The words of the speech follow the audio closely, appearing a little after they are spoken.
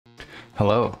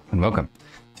Hello and welcome.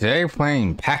 Today we're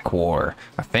playing Pac-War,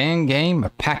 a fan game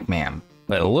of Pac-Man,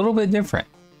 but a little bit different.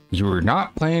 You were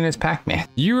not playing as Pac-Man.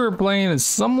 You were playing as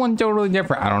someone totally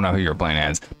different. I don't know who you're playing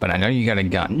as, but I know you got a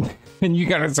gun and you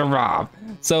gotta survive.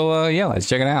 So yeah, let's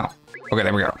check it out. Okay,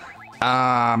 there we go.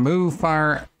 Move,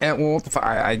 fire, at will,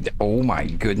 fire. Oh my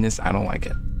goodness, I don't like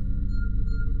it.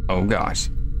 Oh gosh.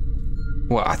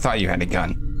 Well, I thought you had a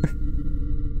gun.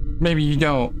 Maybe you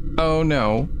don't. Oh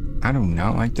no. I do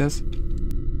not like this.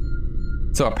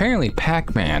 So apparently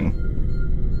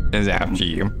Pac-Man is after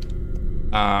you.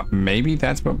 Maybe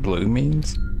that's what blue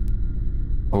means.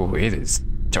 Oh, it is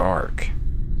dark.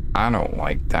 I don't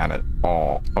like that at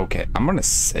all. Okay, I'm gonna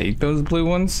save those blue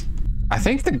ones. I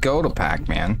think the go to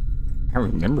Pac-Man, I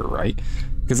remember right,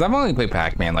 because I've only played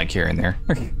Pac-Man like here and there.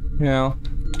 You know,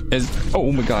 is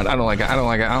oh my god, I don't like it. I don't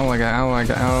like it. I don't like it. I don't like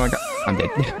it. I don't like it. I'm dead.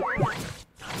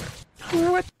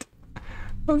 What?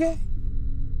 Okay.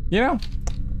 You know,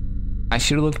 I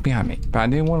should have looked behind me, but I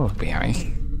didn't want to look behind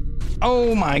me.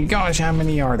 Oh my gosh, how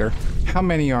many are there? How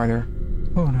many are there?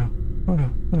 Oh no, oh no,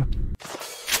 oh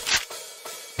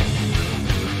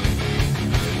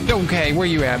no. Okay, where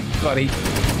you at, buddy?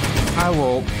 I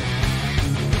will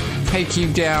take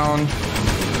you down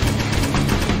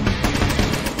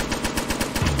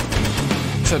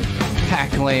to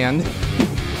Pac-Land.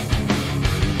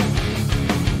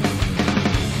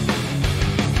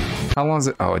 How long is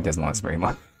it? Oh, it doesn't last very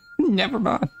long. Never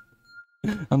mind.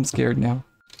 I'm scared now.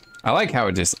 I like how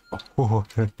it just. Oh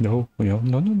no,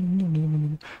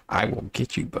 no. I will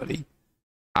get you, buddy.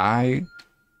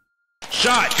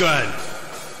 Shotgun.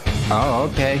 Oh,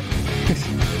 okay.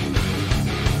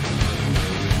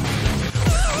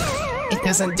 It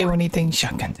doesn't do anything.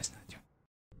 Shotgun does not do.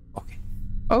 Okay.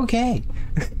 Okay.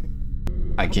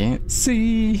 I can't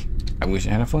see. I wish I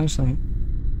had a flashlight.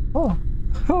 Oh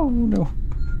no.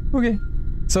 Okay,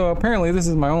 so apparently this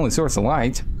is my only source of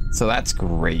light, so that's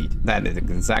great. That is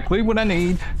exactly what I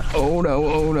need. Oh no,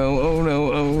 oh no, oh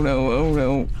no, oh no, oh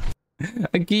no.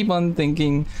 I keep on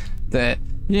thinking that,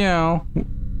 you know,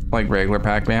 like regular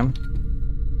Pac-Man,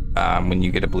 when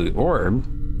you get a blue orb,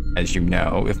 as you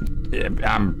know, if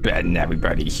I'm betting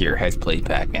everybody here has played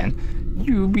Pac-Man,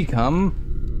 you become,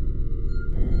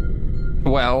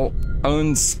 well,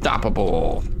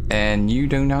 unstoppable. And you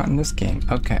do not in this game.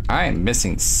 Okay, I am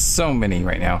missing so many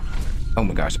right now. Oh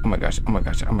my gosh, oh my gosh, oh my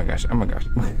gosh, oh my gosh, oh my gosh.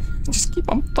 Just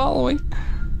keep on following.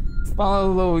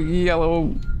 Follow the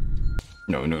yellow.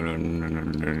 No.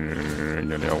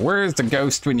 Where's the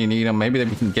ghost when you need them? Maybe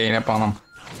we can gain up on them.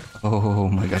 Oh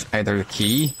my gosh, either the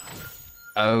key.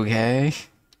 Okay.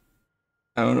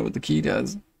 I don't know what the key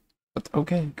does. But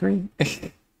okay, great.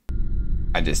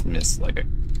 I just missed like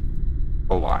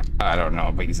a lot. I don't know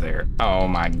if he's there. Oh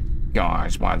my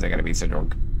gosh, why is it gonna be so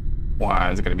dark? Why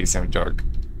is it gonna be so dark?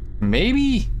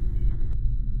 Maybe?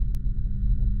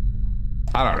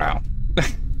 I don't know.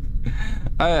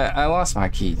 I lost my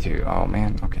key too. Oh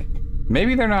man, okay.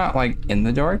 Maybe they're not like in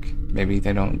the dark. Maybe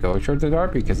they don't go towards the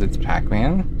dark because it's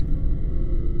Pac-Man.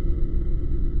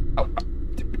 Oh,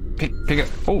 pick it.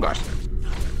 Oh gosh.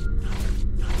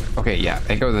 Okay, yeah,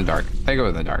 they go in the dark. They go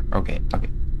in the dark. Okay.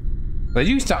 But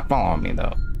you stop following me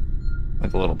though,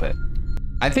 like a little bit.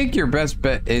 I think your best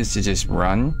bet is to just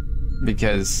run,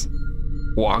 because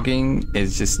walking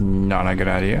is just not a good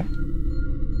idea.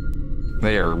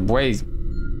 They are way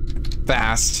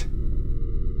fast.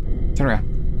 Turn around.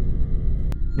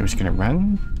 You're just gonna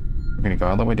run. We're gonna go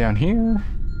all the way down here.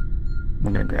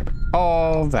 We're gonna grab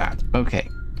all that. Okay.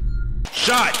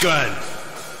 Shotgun.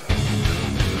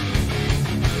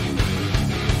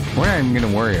 We're not even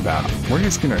gonna worry about it. We're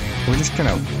just gonna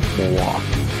walk.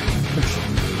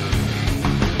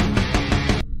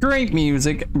 Great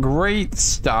music, great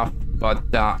stuff, but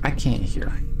I can't hear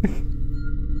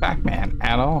Pac-Man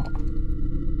at all.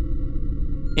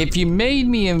 If you made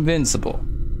me invincible,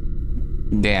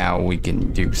 now we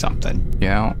can do something, you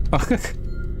know?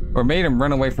 Or made him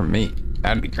run away from me.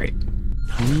 That'd be great.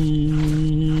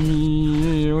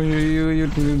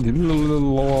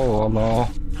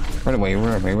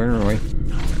 Run away.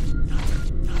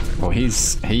 Oh,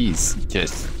 he's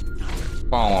just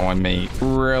following me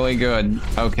really good.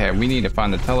 Okay, we need to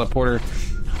find the teleporter.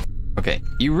 Okay,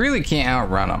 you really can't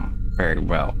outrun them very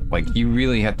well. Like, you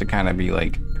really have to kind of be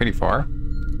like pretty far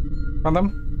from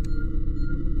them.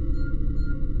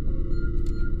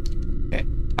 Okay,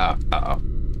 uh-oh.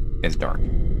 It's dark.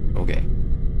 Okay.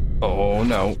 Oh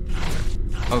no.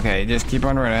 Okay, just keep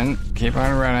on running. Keep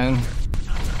on running.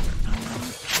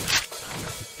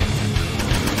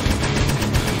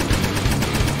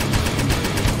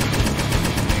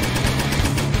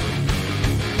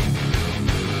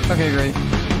 Okay, great.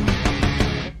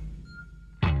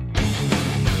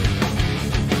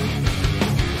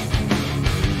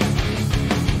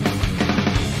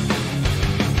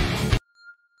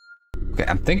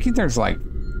 thinking there's like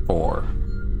 4.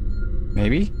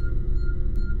 Maybe?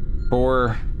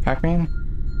 4 Pac-Man?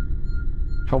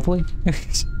 Hopefully.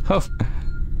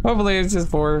 Hopefully it's just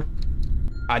 4.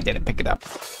 I didn't pick it up.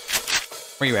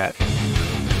 Where you at?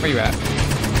 Where you at?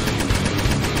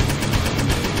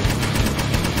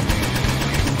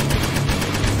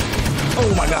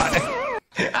 Oh my god.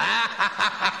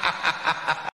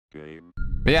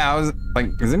 But yeah, I was like,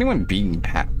 is anyone beating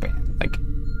Pac-Man? Like,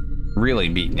 really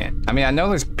beating it? I mean, I know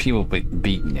there's people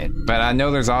beating it, but I know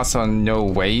there's also no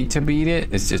way to beat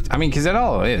it. It's just, I mean, because it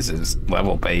all is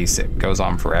level based. It goes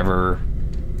on forever.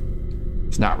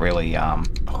 It's not really, oh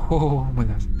my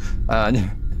gosh.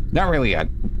 Not really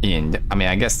an end. I mean,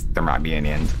 I guess there might be an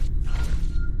end.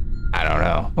 I don't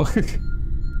know.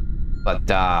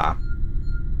 But, I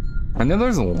know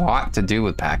there's a lot to do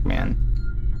with Pac-Man.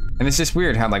 And it's just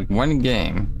weird how, like, one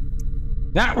game,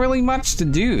 not really much to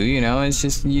do, you know, it's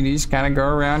just, you just kind of go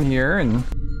around here and,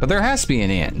 but there has to be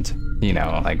an end, you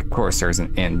know, like, of course there's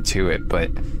an end to it, but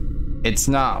it's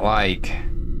not like,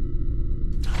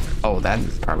 oh, that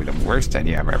is probably the worst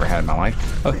idea I've ever had in my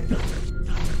life. Okay.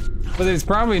 But it's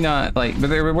probably not, like,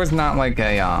 but there was not like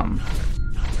a,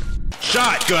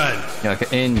 Shotgun! you know, like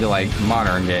an end to, like,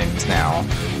 modern games now.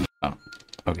 Oh,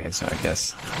 okay, so I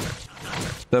guess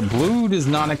the blue does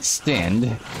not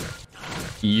extend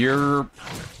your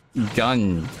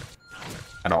gun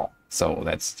at all. So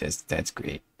that's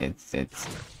great.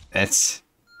 That's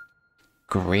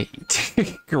great.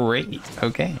 Great.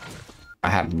 Okay. I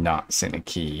have not seen a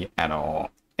key at all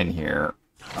in here.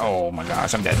 Oh my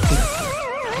gosh, I'm dead.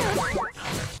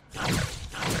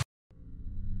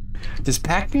 Does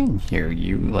Pac-Man hear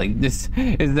you? Like this,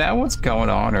 is that what's going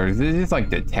on, or is it just like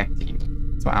detecting?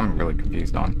 That's what I'm really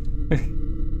confused on.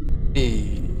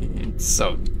 It's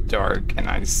so dark, and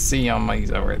I see him, he's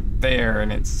over there,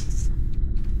 and it's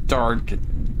dark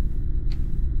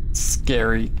and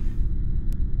scary.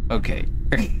 Okay.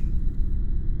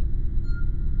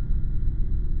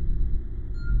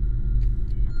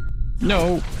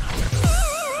 No.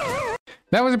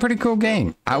 That was a pretty cool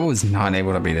game. I was not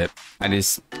able to beat it.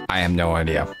 I have no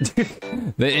idea.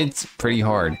 It's pretty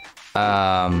hard.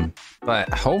 But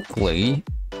hopefully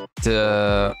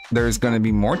there's going to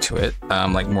be more to it.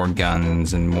 Like more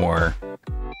guns and more.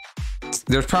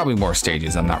 There's probably more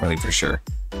stages. I'm not really for sure.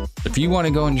 If you want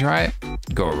to go and try it,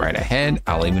 go right ahead.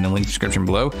 I'll leave it in the link description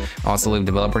below. I'll also leave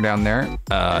developer down there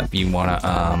if you want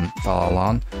to follow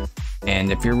along.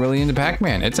 And if you're really into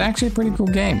Pac-Man, it's actually a pretty cool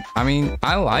game. I mean,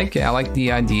 I like it. I like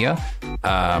the idea.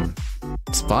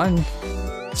 It's fun.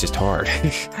 It's just hard.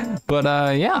 But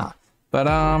yeah. But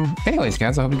anyways,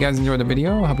 guys, I hope you guys enjoyed the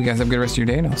video. I hope you guys have a good rest of your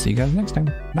day, and I'll see you guys next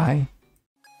time. Bye.